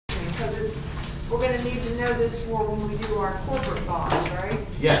because we're gonna need to know this for when we do our corporate bonds, right?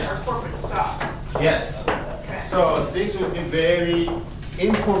 Yes. Our corporate stock. Yes. Okay. So this will be very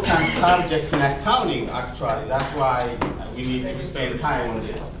important subject in accounting, actually. That's why we need to spend time on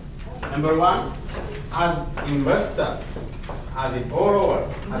this. Number one, as investor, as a borrower,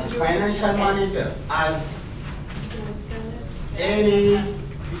 as a financial manager, as any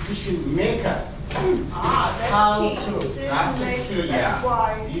decision maker, how That's key. to, Decision that's the making, key, that's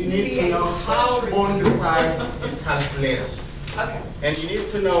why You need to VA know how treasury- bond price is calculated. Okay. And you need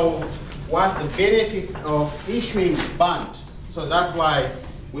to know what's the benefit of issuing bond. So that's why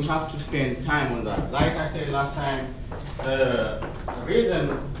we have to spend time on that. Like I said last time, the reason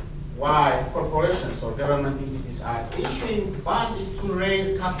why corporations or government entities are issuing bond is to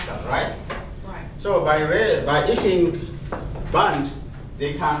raise capital, right? Right. So by issuing bond,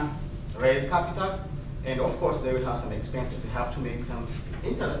 they can raise capital, and of course they will have some expenses. They have to make some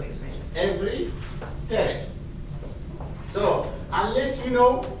interest expenses every period. So unless you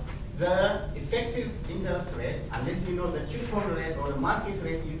know the effective interest rate, unless you know the coupon rate or the market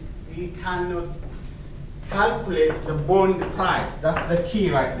rate, you cannot calculate the bond price. That's the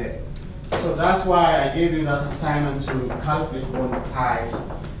key right there. So that's why I gave you that assignment to calculate bond price,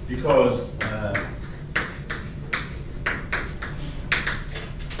 because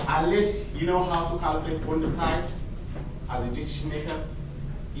unless you know how to calculate bond price as a decision maker,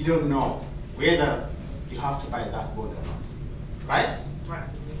 you don't know whether you have to buy that bond or not, right? Right.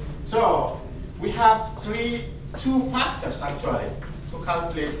 So we have two factors actually to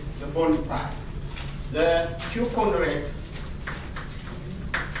calculate the bond price: the coupon rate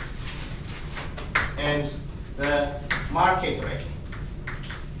and the market rate.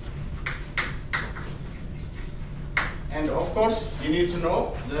 And of course, you need to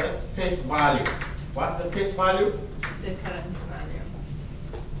know the face value. What's the face value? The current value.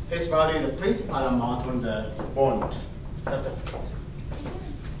 Face value is the principal amount on the bond certificate.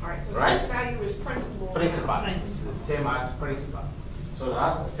 All right, so Right. face value is principal. Principal, it's the same as principal. So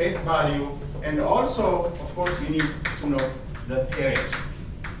that's face value, and also, of course, you need to know the period.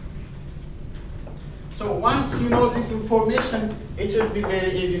 So once you know this information, it will be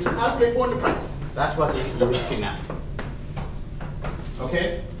very easy to calculate bond price. That's what you will see now.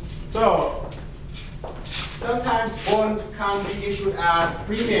 Okay? So sometimes bond can be issued as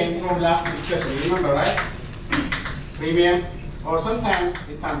premium from last discussion. You remember, right? Premium, or sometimes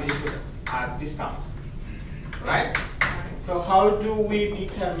it can be issued at discount. Right? So how do we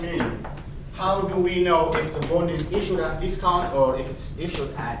determine, how do we know if the bond is issued at discount or if it's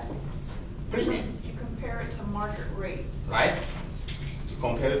issued at premium? You compare it to market rates. Right? You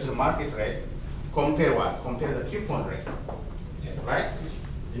compare it to market rate. Compare what? Compare the coupon rate. Right?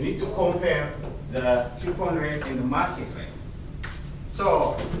 You need to compare the coupon rate and the market rate.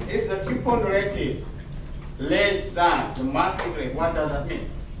 So if the coupon rate is less than the market rate, what does that mean?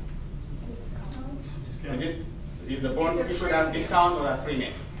 Is the bond It's a issued at premium. discount or at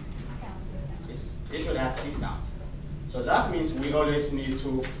premium? It's issued at discount. So that means we always need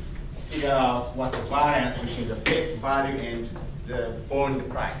to figure out what the variance between the face value and the bond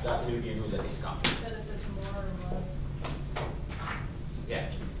price. That will give you the discount. Said if it's more or less. Yeah.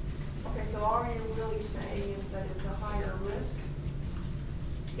 Okay, so all you're really saying is that it's a higher risk?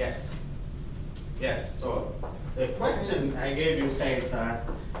 Yes. Yes. So the question I gave you says that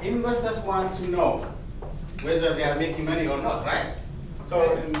investors want to know whether they are making money or not, right?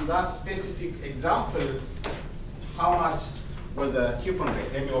 So in that specific example, how much was the coupon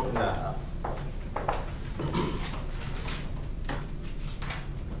rate? Let me open that up.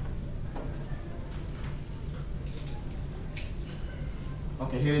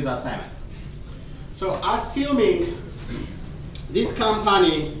 Okay, here is the assignment. So assuming this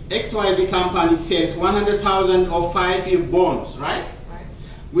company, XYZ company, sells 100,000 of 5-year bonds, right? Right.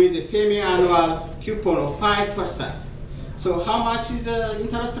 With a semi-annual coupon of 5%. So how much is the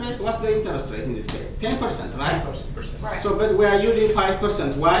interest rate? What's the interest rate in this case? 10%, right? 10%. Right. So, but we are using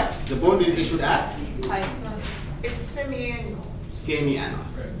 5%. Why? The bond is issued at 5 months. It's semi-annual. semi-annual.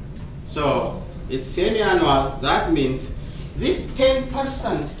 So it's semi-annual. That means this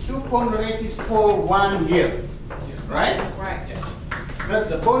 10% coupon rate is for 1 year, right? Right. But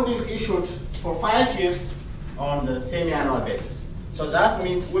the bond is issued for 5 years on the semi-annual basis. So that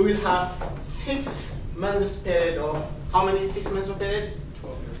means we will have 6 months period of, how many 6 months of period?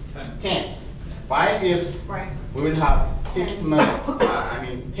 12 or 10. 10. 5 years, Right. we will have 6 months,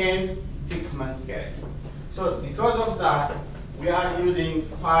 6 months period. So because of that, we are using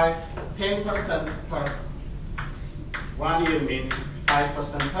 10% per 1 year means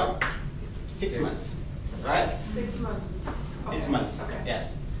 5% per 6 months, right? 6 months is. 6 okay, months, okay.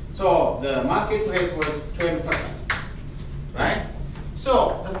 yes. So the market rate was 12%, right?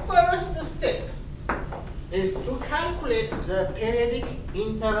 So the first step is to calculate the periodic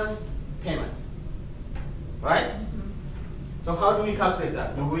interest payment, right? So how do we calculate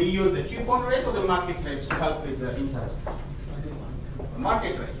that? Do we use the coupon rate or the market rate to calculate the interest? The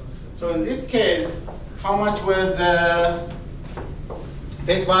market rate. So in this case, how much was the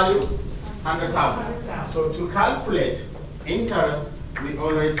face value? 100,000. So to calculate interest, we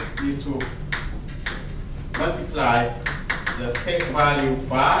always need to multiply the face value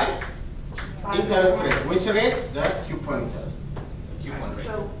by interest rate. Which rate? The coupon interest. Coupon rate.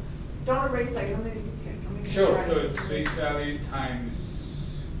 So, don't erase that, let me make Sure. I So get it's this. face value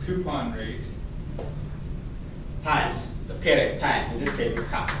times coupon rate, Times the period time. In this case, it's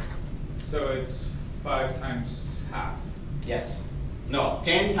half. so it's 5 times half, Yes. No,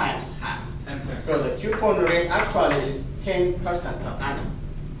 10 times half. 10 times. Because the coupon rate actually is 10% per annum.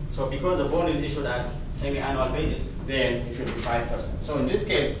 So because the bond is issued at semi-annual basis, then it will be 5%. So in this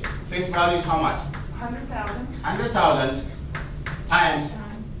case, face value is how much? 100,000. 100,000 times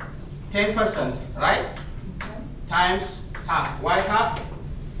 10%, right? Okay. Times half. Why half?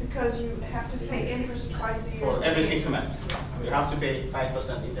 Because you have to pay interest twice a year. For every 6 months. You have to pay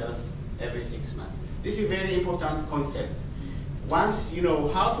 5% interest every 6 months. This is a very important concept. Once you know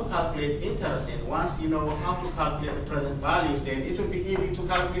how to calculate interest and once you know how to calculate the present values, then it will be easy to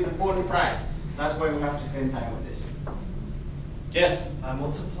calculate the bond price. That's why we have to spend time on this. Yes? I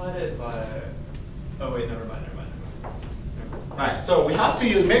multiplied it by, oh wait, never mind. Right, so we have to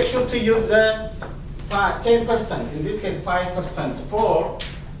use, make sure to use the 10%, in this case 5% for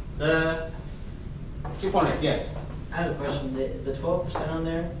the coupon rate, yes. I have a question. The 12% on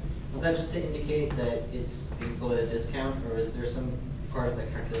there, does that just to indicate that it's being sold at a discount, or is there some part of the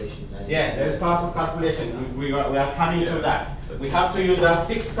calculation that? Yes, there is part of calculation. We are coming to that. We have to use that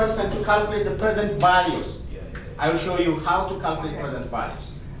 6% to calculate the present values. I will show you how to calculate present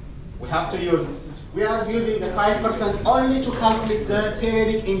values. We have to use, we are using the 5% only to calculate the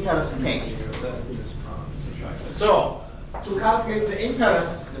periodic interest payment. So, to calculate the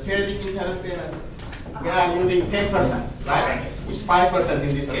interest, the periodic interest payment, we are using 10%, right? Which is 5% in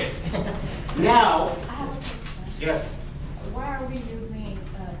this case. Now, I have a question. yes, Why are we using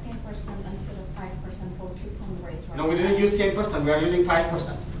 10% instead of 5% for coupon rate? no, we didn't use 10%, we are using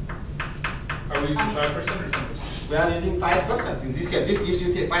 5%. Are we using 5% or 10%? We are using 5%. In this case, this gives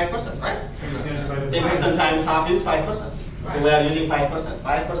you 5%, right? 10% times half is 5%. So we are using 5%.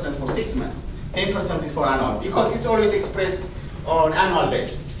 5% for 6 months. 10% is for annual. Because it's always expressed on annual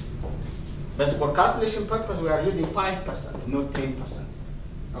basis. But for calculation purpose, we are using 5%, not 10%.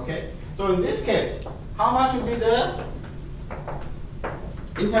 Okay? So in this case, how much would be the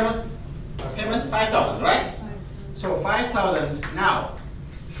interest payment? 5,000, right? So 5,000 now.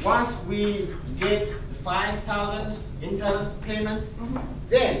 Once we get the 5,000 interest payment,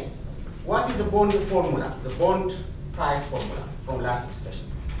 then what is the bond formula? The bond price formula from last discussion,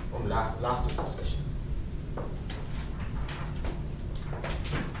 from last week's discussion.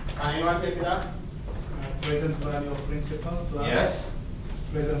 Can anyone tell me that? Present value of principal plus Yes.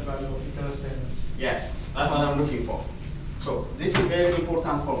 present value of interest payment. Yes, that's what I'm looking for. So this is a very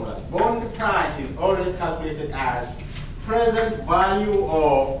important formula. Bond price is always calculated as present value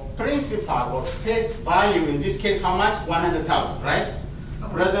of principal or face value. In this case, how much? 100,000, right?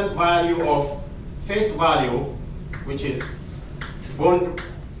 Present value of face value, which is bond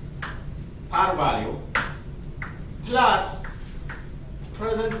par value, plus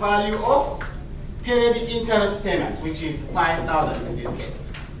present value of periodic interest payment, which is 5,000 in this case.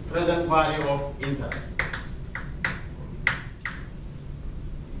 Present value of interest.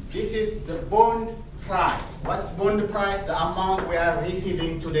 This is the bond price. What's bond price? The amount we are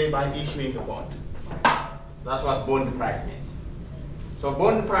receiving today by issuing the bond. That's what bond price means. So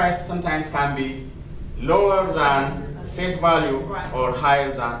bond price sometimes can be lower than face value or higher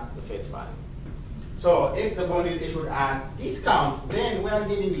than the face value. So if the bond is issued at discount, then we are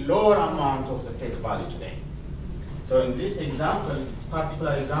getting lower amount of the face value today. So in this example, this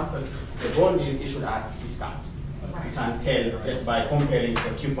particular example, the bond is issued at discount. You can tell just by comparing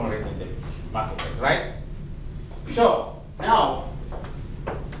the coupon rate and the market rate, right? So now,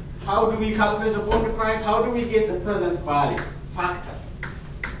 how do we calculate the bond price? How do we get the present value factor?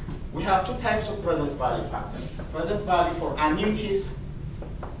 We have two types of present value factors. Present value for annuities,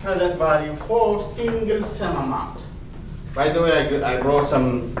 present value for single sum amount. By the way, I brought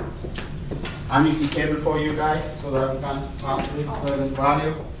some annuity table for you guys so that we can pass this present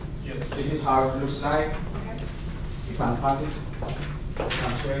value. This is how it looks like. You can pass it. You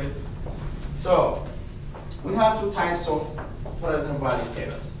can share it. So we have two types of present value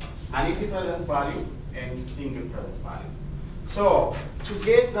tables. annuity present value and single present value. So to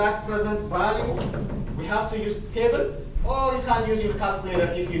get that present value, we have to use table, or you can use your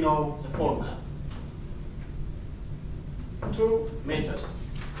calculator if you know the formula. 2 meters.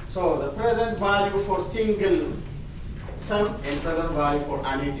 So the present value for single sum and present value for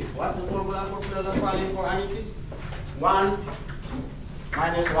annuities. What's the formula for present value for annuities? 1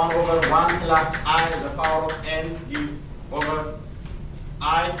 minus 1 over 1 plus I to the power of n give over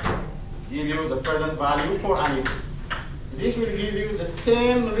I give you the present value for annuities. This will give you the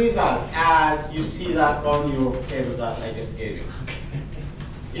same result as you see that on your table that I just gave you.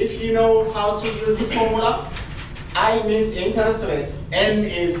 If you know how to use this formula, I means interest rate, N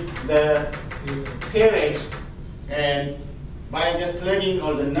is the period, and by just plugging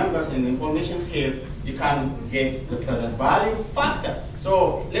all the numbers and information here, you can get the present value factor.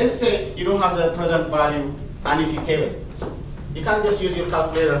 So let's say you don't have the present value annuity table. You can just use your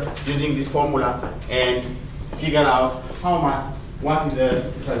calculator using this formula and figure out what is the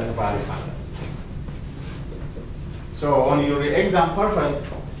present value factor. So on your exam purpose,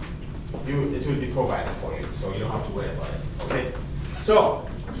 it will be provided for you, so you don't have to worry about it. Okay. So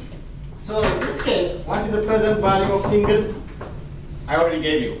in this case, what is the present value of single? I already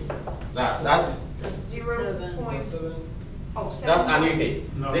gave you. That's 0. that's annuity.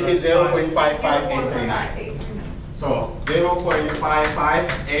 No, This is that's 0.55839. So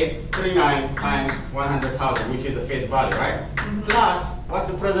 0.55839 times 100,000, which is the face value, right? Plus, what's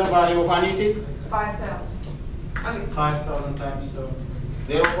the present value of annuity? 5,000. I mean, 5,000 times 7.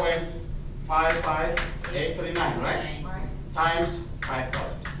 0.55839, right? right? Times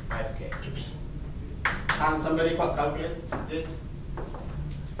 5,000, 5K. Can somebody calculate this?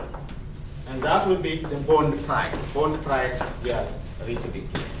 And that will be the bond price. Bond price we are receiving.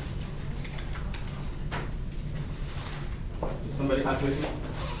 Is somebody calculating?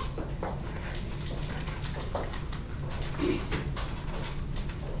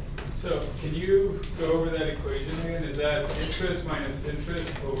 So can you go over that equation again? Is that interest minus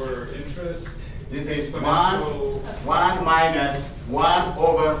interest over interest? This is Exponential. 1 minus 1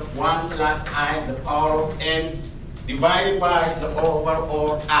 over 1 plus I, the power of n, divided by the over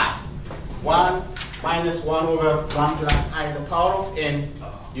or I. 1 minus 1 over 1 plus I, the power of n,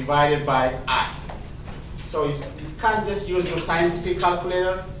 divided by I. So you can't just use your scientific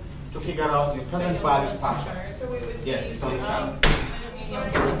calculator to figure out the present value function. So we would Yes, use, it's on the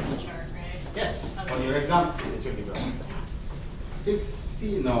chart. Yes, on your exam, it will be good.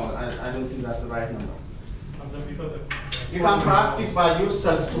 60, no, I don't think that's the right number. You can practice by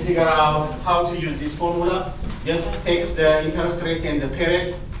yourself to figure out how to use this formula. Just take the interest rate and the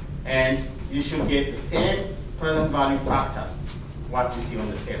period, and you should get the same present value factor, what you see on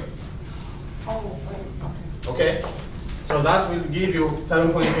the table. oh, Okay? So that will give you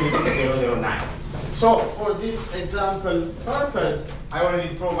 7.36009. So for this example purpose, I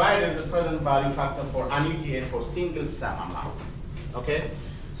already provided the present value factor for annuity and for single sum amount. Okay?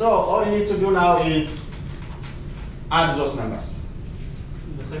 So all you need to do now is add those numbers.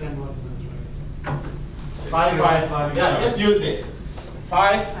 The second one is not Five. Yeah, just use this.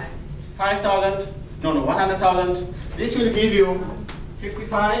 5,000, no, 100,000. This will give you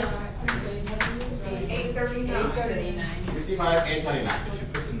 55, 839. 839. If you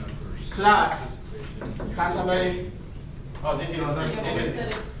put the numbers. Plus, can somebody, oh, this is wrong,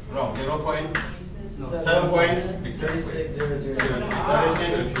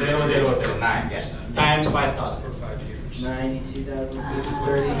 36,009, yes, times 5,000. For 5 years. 92,000, This is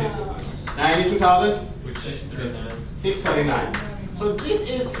 30. 92,000, Which is 39. 639. So this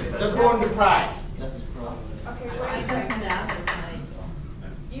is the bond price. That's the problem. Okay, wait a second.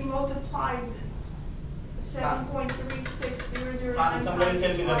 You multiplied 7.36009 Can somebody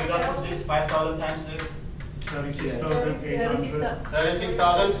tell me the result of 5,000? this, 5,000 times this? 36,800.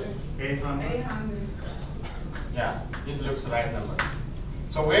 36,000? 800. Yeah, this looks the right number.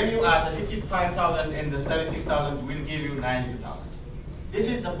 So when you add the 55,000 and the 36,000, will give you 92,000. This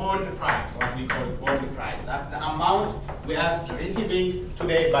is the bond price, what we call bond price. That's the amount we are receiving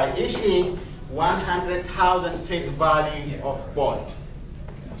today by issuing 100,000 face value of bond.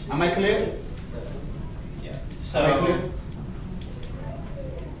 Am I clear? Yeah. Am I So, clear?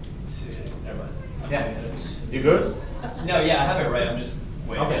 never mind. I'm Yeah. way ahead of you. You good? No, yeah, I have it right. I'm just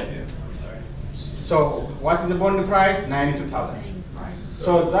way Okay. ahead of you. Sorry. So what is the bond price? 92,000.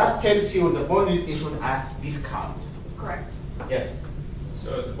 So that tells you the bond is issued at discount. Correct. Yes.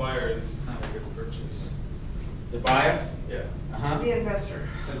 So as a buyer, this is not a good purchase. The buyer? Yeah. Uh-huh. The investor.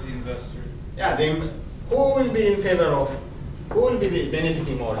 As the investor. Yeah, who will be in favor of, who will be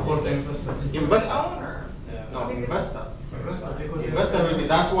benefiting more in For this the case? investor. The Investor. owner. Yeah. No, investor. Investor, because Investor will be,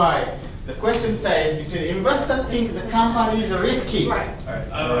 that's why the question says, you see, the investor thinks the company is risky. Right.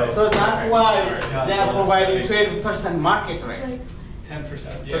 Alright. So that's why Alright. they are providing 12% market rate.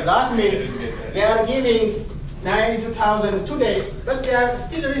 10%. So that means they are giving 92,000 today, but they are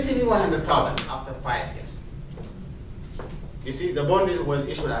still receiving 100,000 after 5 years. You see, the bond was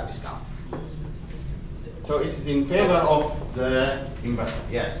issued at discount. So it's in favor of the investor,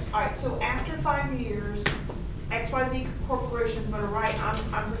 yes. All right, so after 5 years, XYZ Corporation's gonna write, I'm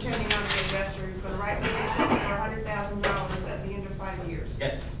pretending I'm the investor, is gonna write me a check for $100,000 at the end of 5 years.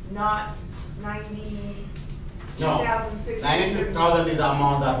 Yes. Not No. 92,600. 92,000 is the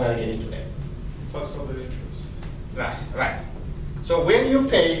amount that we are getting today. Plus all the interest. Right, right. So when you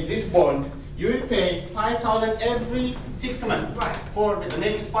pay this bond, you will pay 5,000 every 6 months. Right. For the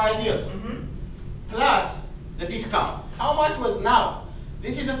next 5 years. Mhm. Plus the discount. How much was now?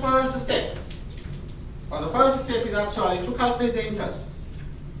 This is the first step. Well, the first step is actually to calculate the interest.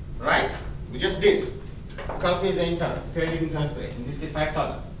 Right? We just did. Calculate the interest, credit interest rate. In this case,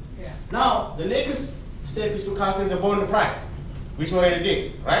 5,000. Yeah. Now, the next step is to calculate the bond price, which we already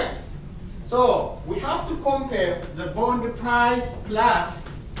did, right? So, we have to compare the bond price plus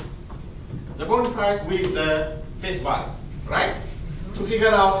the bond price with the face value, right? To figure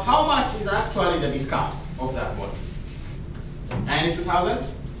out how much is actually the discount of that bond. 92,000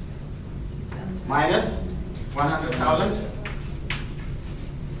 minus 100,000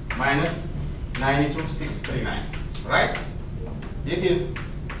 minus 92,639, right? This is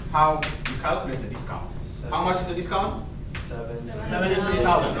how you calculate the discount. How much is the discount?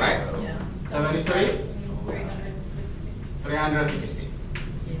 73,000, right? Yeah. 73, 360. 360.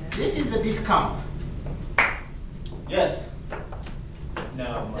 This is the discount. Yes, No,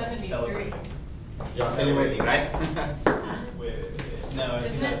 I'm 73. celebrating. you're celebrating, right? No, I think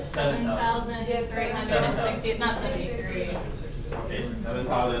Isn't it that's 7,000. 7,360? It's not 73. Okay,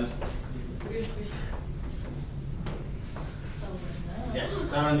 7,000. Yes,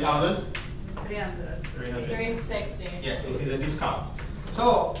 7,000. 360. Yes, this is a discount.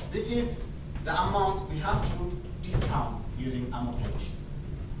 So this is the amount we have to discount using amortization.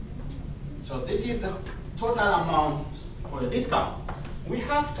 So this is the total amount for the discount. We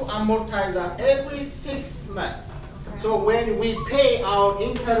have to amortize that every 6 months. So when we pay our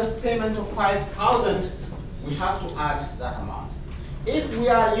interest payment of 5,000, we have to add that amount. If we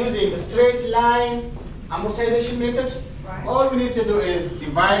are using a straight line amortization method, Right. all we need to do is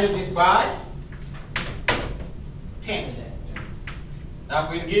divide this by 10. That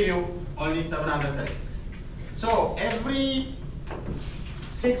will give you only 736. So every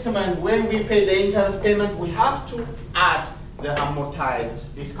 6 months when we pay the interest payment, we have to add the amortized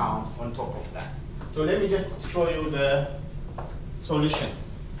discount on top of that. So let me just show you the solution,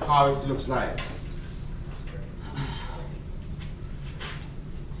 how it looks like.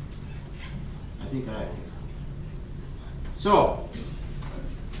 I think I. So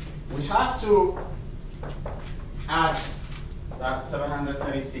we have to add that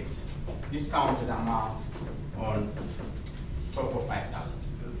 736 discounted amount on top of 5,000.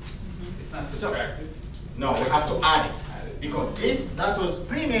 It's not So- subtracted. No, we have to add it, because if that was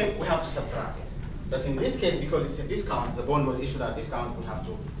premium, we have to subtract it. But in this case, because it's a discount, the bond was issued at discount, we have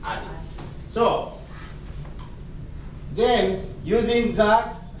to add it. So, then using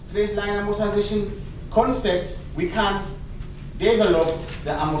that straight line amortization concept, we can develop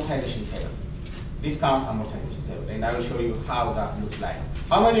the amortization table, discount amortization table, and I will show you how that looks like.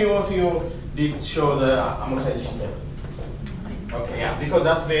 How many of you did show the amortization table? Okay, yeah, because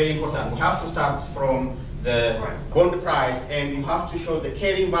that's very important. We have to start from the bond price, and you have to show the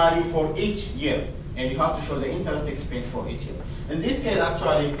carrying value for each year, and you have to show the interest expense for each year. In this case,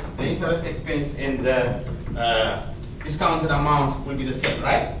 actually, the interest expense and the discounted amount will be the same,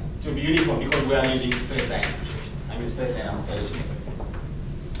 right? It will be uniform because we are using straight line depreciation. I mean straight line amortization.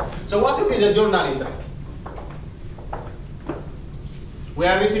 So what will be the journal entry? We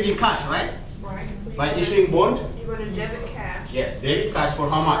are receiving cash, right? Right. So By you're issuing bond? You're gonna debit cash. Yes, debit cash for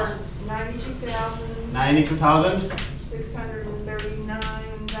how much? For $92,639. 92,000?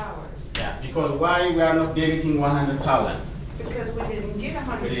 Yeah, because why we are not debiting 100,000? Because we didn't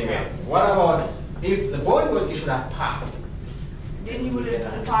get We didn't get it. 100,000. What about if the bond was issued at par? Then you would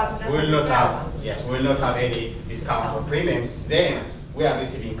have deposited We will not 100,000. have, yes, we will not have any discount or premiums. Then we are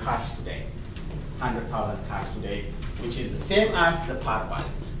receiving cash today, 100,000 cash today, which is the same as the par value.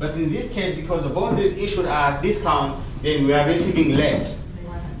 But in this case, because the bond is issued at discount, then we are receiving less.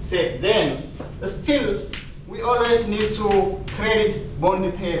 Say, then still we always need to credit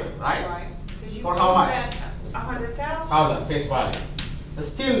bond payable, right? Right. 'Cause you For how owe much? that 100,000. 1,000 face value.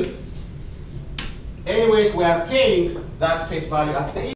 Still, anyways, we are paying that face value at the